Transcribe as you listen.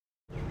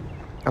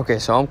Okay,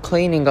 so I'm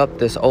cleaning up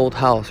this old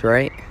house,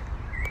 right?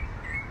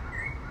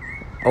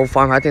 Old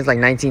farm, I think it's like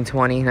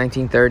 1920,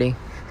 1930.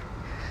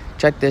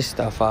 Check this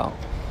stuff out.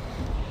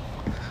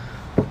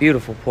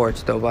 Beautiful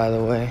porch though, by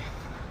the way.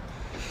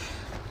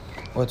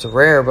 What's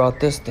rare about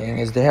this thing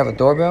is they have a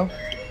doorbell.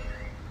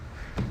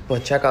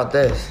 But check out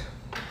this.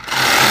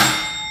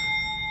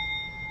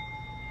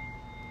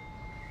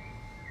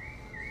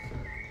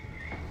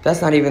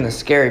 That's not even the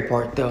scary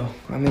part though.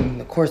 I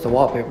mean, of course the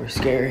wallpaper is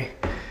scary.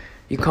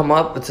 You come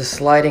up, it's a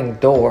sliding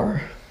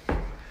door.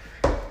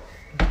 A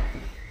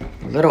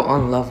little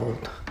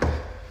unleveled.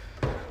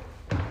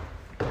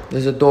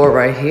 There's a door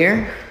right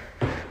here,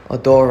 a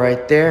door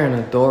right there, and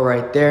a door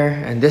right there.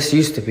 And this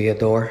used to be a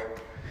door.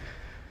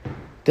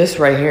 This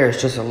right here is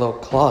just a little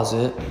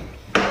closet.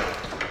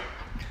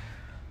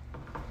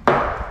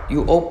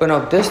 You open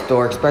up this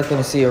door expecting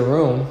to see a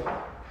room.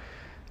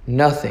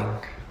 Nothing.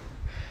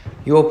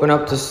 You open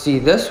up to see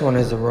this one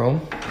is a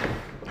room.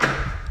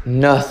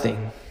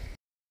 Nothing.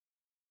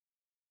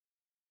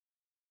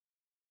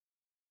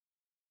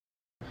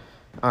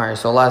 Alright,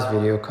 so last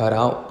video cut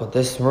out, but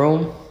this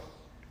room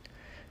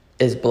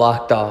is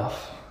blocked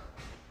off.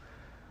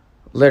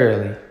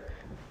 Literally.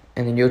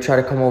 And then you'll try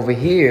to come over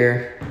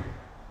here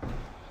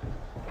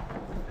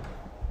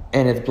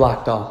and it's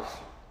blocked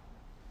off.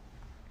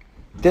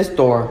 This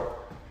door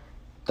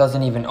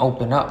doesn't even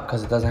open up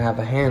because it doesn't have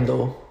a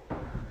handle.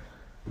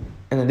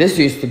 And then this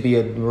used to be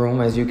a room,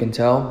 as you can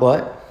tell,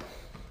 but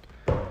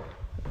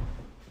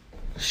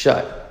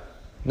shut.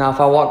 Now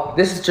if I walk,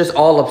 this is just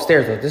all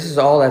upstairs though. This is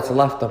all that's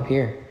left up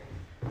here.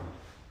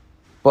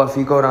 But if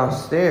you go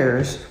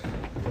downstairs,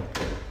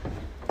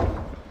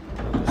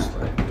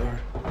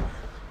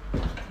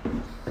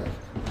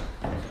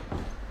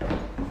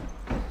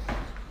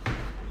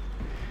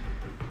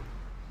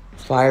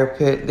 fire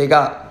pit, they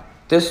got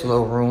this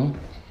little room.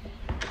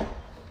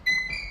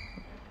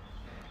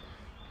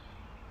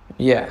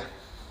 Yeah.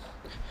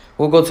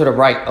 We'll go to the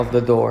right of the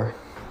door.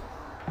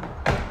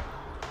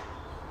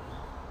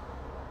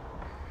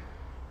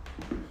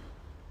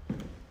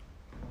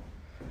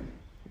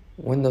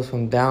 Windows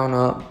from down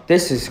up.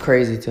 This is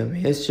crazy to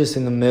me. It's just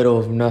in the middle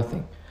of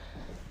nothing.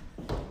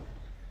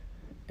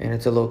 And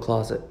it's a little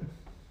closet.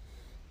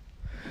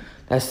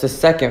 That's the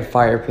second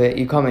fire pit.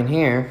 You come in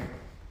here,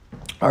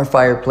 our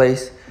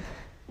fireplace,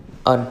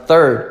 a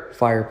third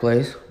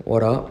fireplace.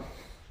 What up?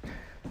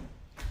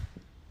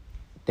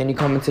 Then you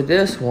come into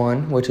this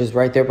one, which is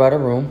right there by the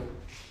room.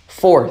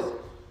 Fourth.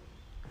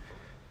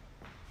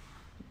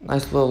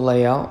 Nice little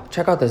layout.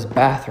 Check out this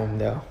bathroom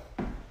though.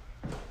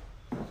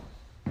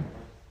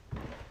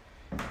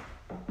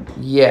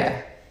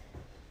 Yeah.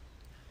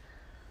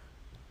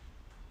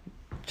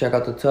 Check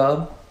out the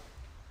tub.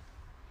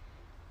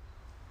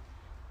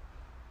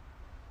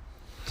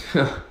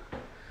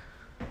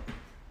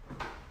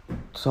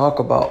 Talk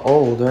about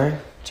old, right?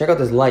 Check out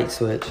this light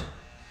switch.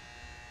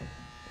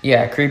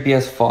 Yeah, creepy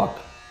as fuck.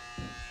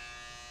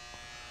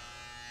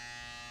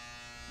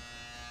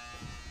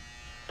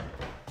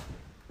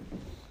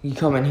 You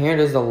come in here,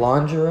 there's the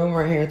laundry room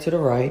right here to the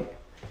right.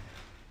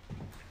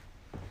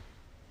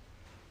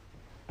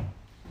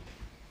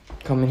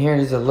 Come in here,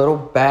 there's a little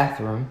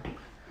bathroom.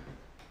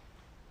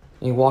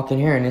 You walk in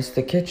here and it's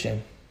the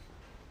kitchen.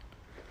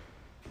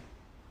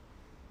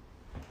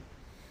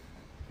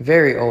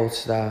 Very old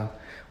style.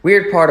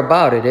 Weird part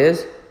about it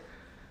is,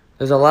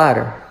 there's a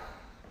ladder.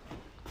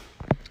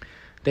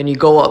 Then you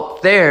go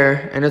up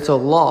there and it's a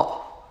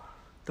loft.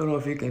 Don't know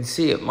if you can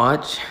see it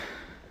much.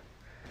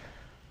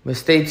 But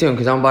stay tuned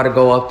because I'm about to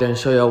go up there and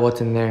show y'all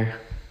what's in there.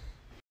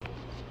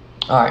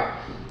 Alright.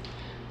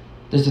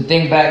 There's a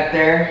thing back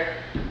there.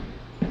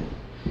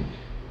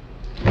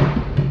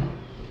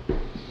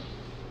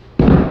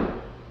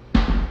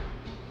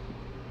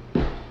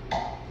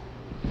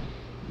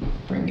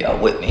 Bring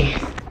y'all with me.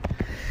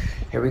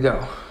 Here we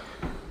go.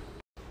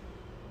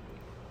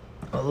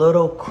 A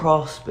little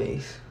crawl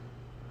space.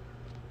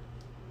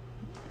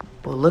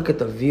 But look at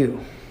the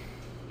view.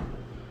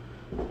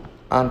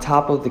 On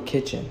top of the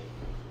kitchen.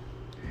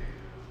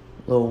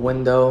 Little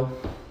window.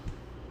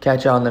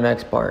 Catch y'all on the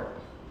next part.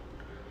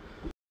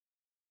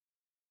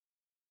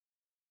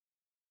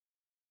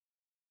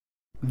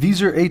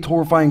 These are 8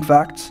 horrifying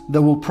facts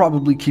that will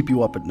probably keep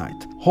you up at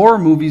night. Horror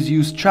movies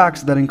use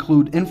tracks that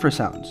include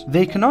infrasounds.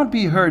 They cannot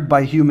be heard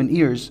by human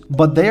ears,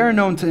 but they are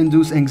known to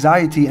induce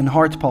anxiety and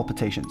heart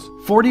palpitations.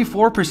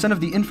 44% of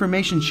the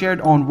information shared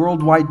on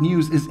worldwide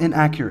news is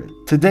inaccurate.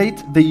 To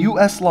date, the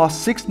US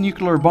lost 6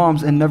 nuclear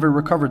bombs and never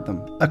recovered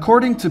them.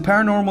 According to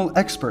paranormal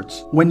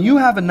experts, when you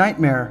have a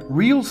nightmare,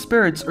 real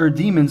spirits or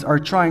demons are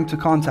trying to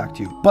contact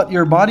you, but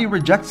your body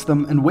rejects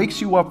them and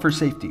wakes you up for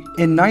safety.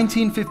 In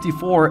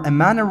 1954, a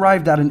man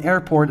arrived at an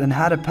airport and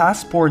had a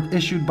passport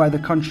issued by the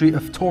country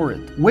of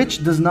Torrid,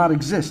 which does not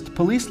exist.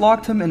 Police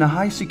locked him in a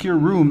high secure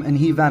room and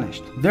he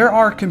vanished. There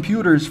are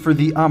computers for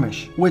the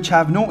Amish, which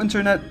have no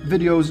internet,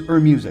 videos, or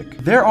music.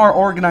 There are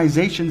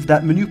organizations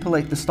that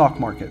manipulate the stock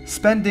market.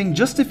 Spending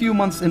just a few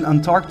months in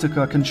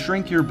Antarctica can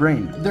shrink your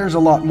brain. There's a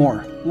lot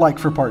more, like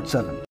for part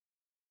 7.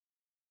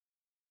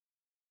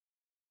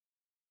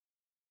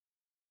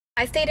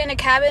 I stayed in a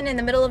cabin in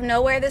the middle of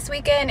nowhere this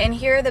weekend, and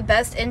here are the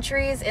best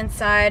entries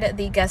inside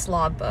the guest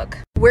logbook.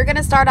 We're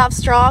gonna start off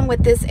strong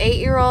with this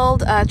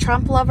 8-year-old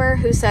Trump lover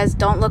who says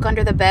don't look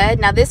under the bed.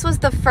 Now this was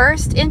the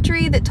first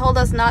entry that told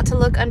us not to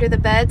look under the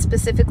bed,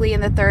 specifically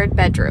in the 3rd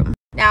bedroom.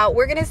 Now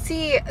we're gonna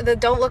see the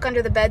don't look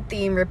under the bed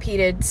theme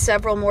repeated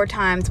several more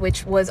times,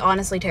 which was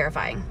honestly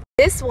terrifying.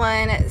 This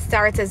one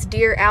starts as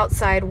Dear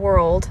Outside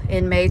World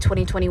in May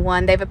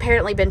 2021. They've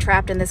apparently been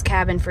trapped in this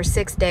cabin for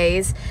 6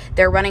 days.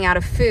 They're running out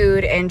of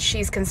food, and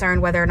she's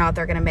concerned whether or not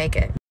they're gonna make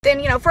it. Then,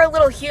 you know, for a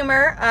little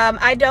humor,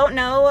 I don't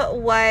know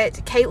what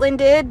Caitlin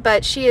did,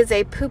 but she is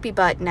a poopy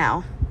butt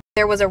now.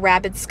 There was a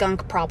rabid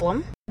skunk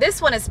problem.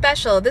 This one is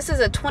special. This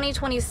is a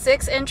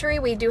 2026 entry.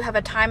 We do have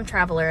a time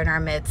traveler in our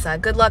midst.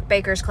 Good luck,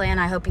 Baker's Clan.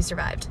 I hope you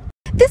survived.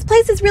 This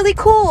place is really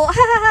cool. Ha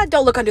ha ha.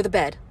 Don't look under the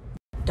bed.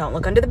 Don't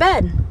look under the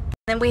bed.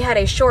 Then we had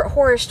a short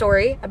horror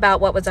story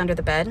about what was under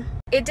the bed.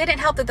 It didn't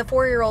help that the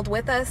 4-year-old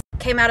with us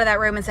came out of that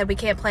room and said, we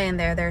can't play in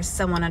there. There's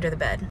someone under the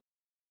bed.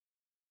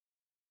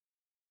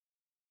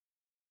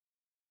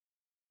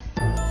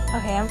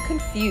 Okay, I'm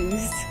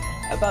confused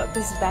about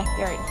this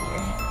backyard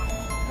here.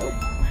 Oh.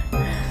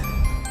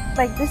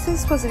 Like, this is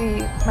supposed to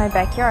be my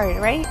backyard,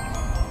 right?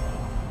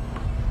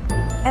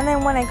 And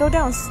then when I go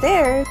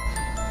downstairs,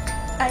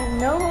 I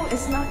know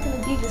it's not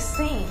gonna be the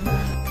same.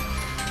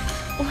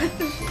 What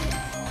the shit?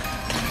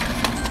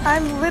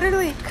 I'm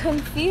literally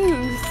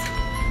confused.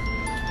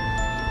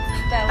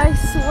 I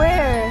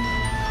swear.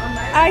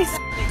 I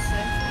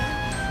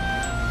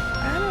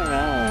don't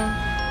know.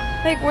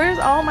 Like, where's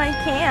all my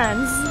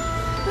cans?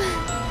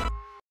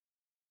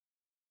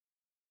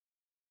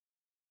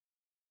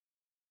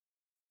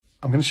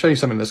 I'm going to show you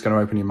something that's going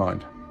to open your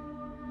mind,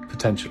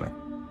 potentially.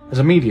 As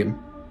a medium,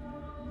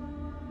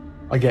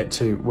 I get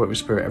to work with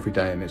spirit every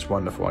day, and it's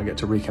wonderful. I get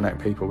to reconnect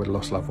people with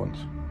lost loved ones.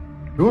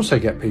 You also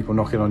get people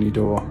knocking on your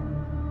door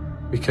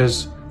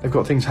because they've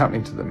got things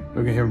happening to them.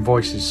 They're hearing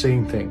voices,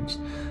 seeing things.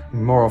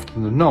 And more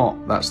often than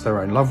not, that's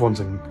their own loved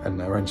ones and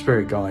their own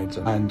spirit guides.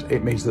 And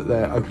it means that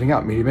they're opening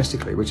up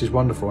mediumistically, which is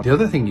wonderful. The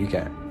other thing you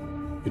get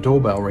your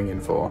doorbell ringing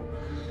for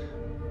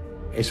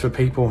is for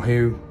people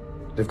who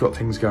they've got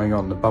things going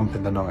on, the bump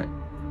in the night,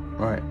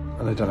 right?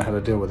 And they don't know how to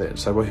deal with it.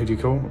 So, well, who do you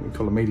call? We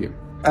call a medium.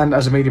 And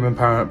as a medium and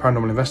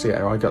paranormal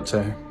investigator, I got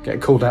to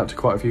get called out to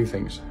quite a few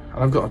things.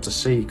 And I've got to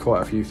see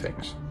quite a few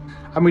things.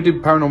 And we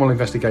do paranormal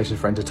investigations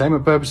for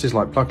entertainment purposes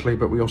like Pluckley,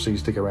 but we also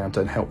used to go around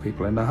and help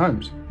people in their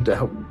homes to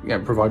help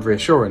provide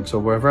reassurance or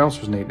wherever else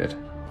was needed.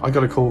 I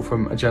got a call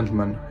from a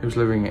gentleman who was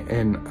living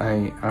in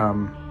a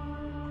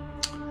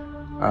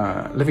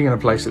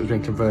place that was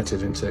being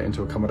converted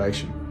into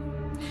accommodation.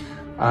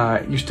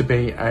 It used to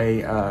be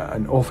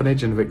an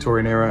orphanage in the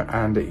Victorian era,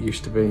 and it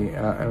used to be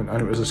and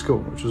it was a school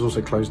which was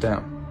also closed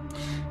down.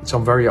 It's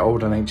on very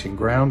old and ancient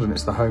ground, and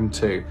it's the home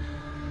to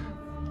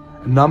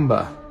a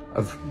number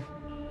of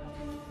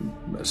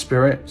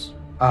spirits.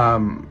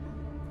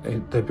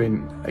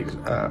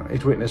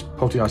 It witnessed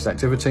poltergeist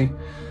activity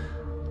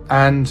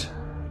and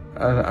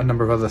a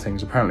number of other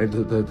things. Apparently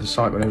the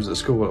site when it was at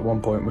school at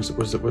one point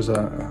there was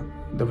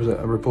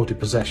a reported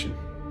possession.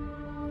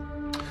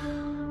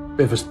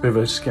 Bit of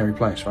a scary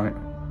place, right?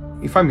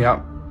 He phoned me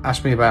up,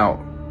 asked me about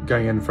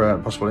going in for a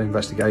possible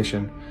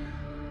investigation.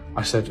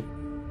 I said,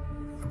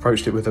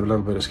 approached it with a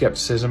little bit of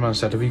skepticism. I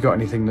said, have you got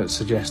anything that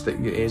suggests that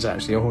it is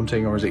actually a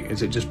haunting, or is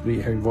it just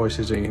hearing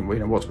voices, or,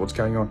 what's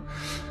going on?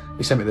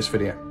 He sent me this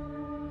video.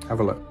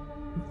 Have a look.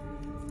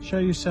 Show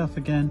yourself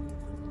again.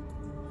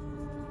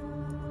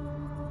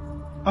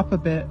 Up a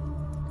bit,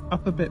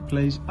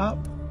 please. Up.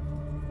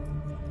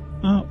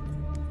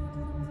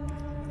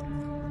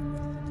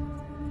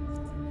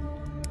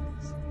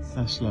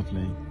 That's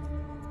lovely.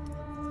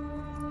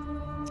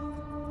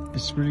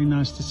 It's really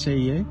nice to see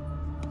you,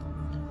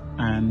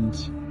 and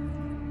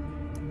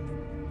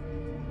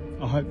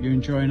I hope you're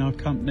enjoying our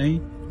company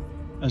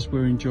as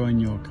we're enjoying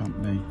your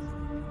company.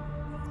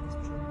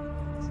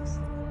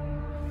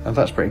 And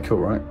that's pretty cool,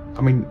 right?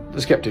 I mean,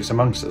 the skeptics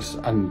amongst us,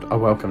 and I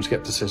welcome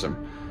skepticism,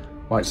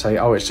 might say,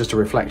 oh, it's just a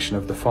reflection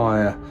of the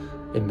fire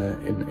in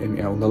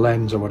the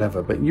lens or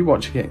whatever. But you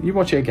watch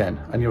it again,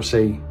 and you'll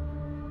see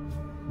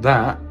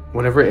that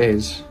whatever it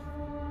is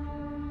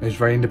moves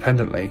very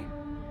independently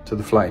to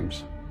the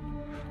flames.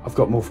 I've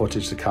got more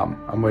footage to come,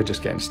 and we're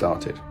just getting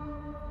started.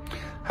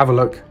 Have a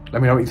look.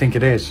 Let me know what you think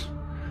it is.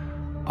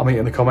 I'll meet you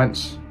in the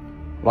comments.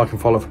 Like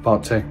and follow for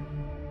part 2.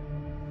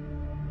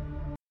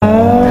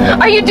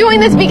 Are you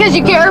doing this because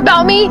you care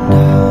about me?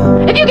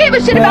 If you gave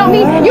a shit about me,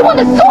 you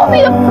wouldn't have sold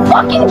me the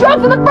fucking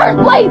drugs in the first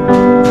place!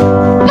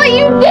 But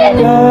you did!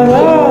 You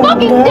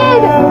fucking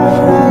did!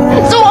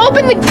 So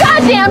open the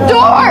goddamn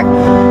door!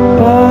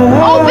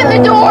 Open the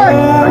door!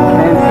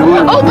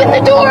 Open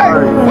the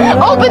door!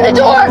 Open the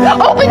door!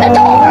 Open the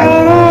door!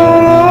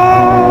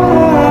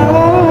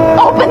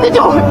 Open the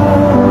door!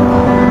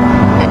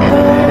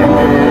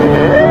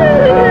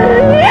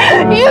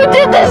 You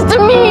did this to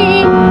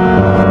me!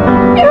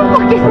 You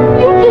did this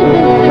to me,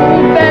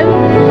 Ben!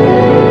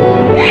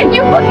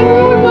 You fucking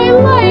ruined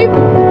my life!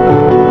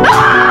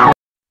 Ah!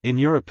 In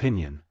your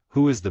opinion,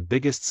 Who is the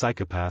biggest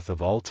psychopath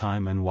of all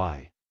time and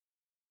why?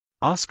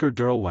 Oscar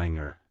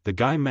Dirlewanger, the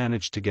guy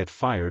managed to get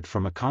fired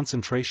from a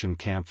concentration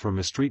camp for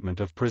mistreatment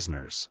of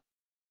prisoners.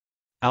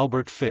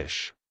 Albert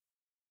Fish.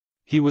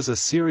 He was a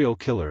serial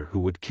killer who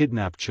would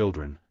kidnap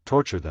children,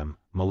 torture them,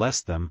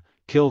 molest them,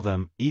 kill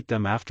them, eat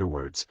them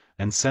afterwards,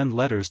 and send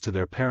letters to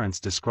their parents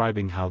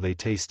describing how they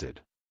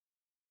tasted.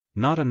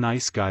 Not a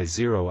nice guy.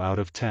 0 out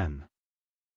of 10.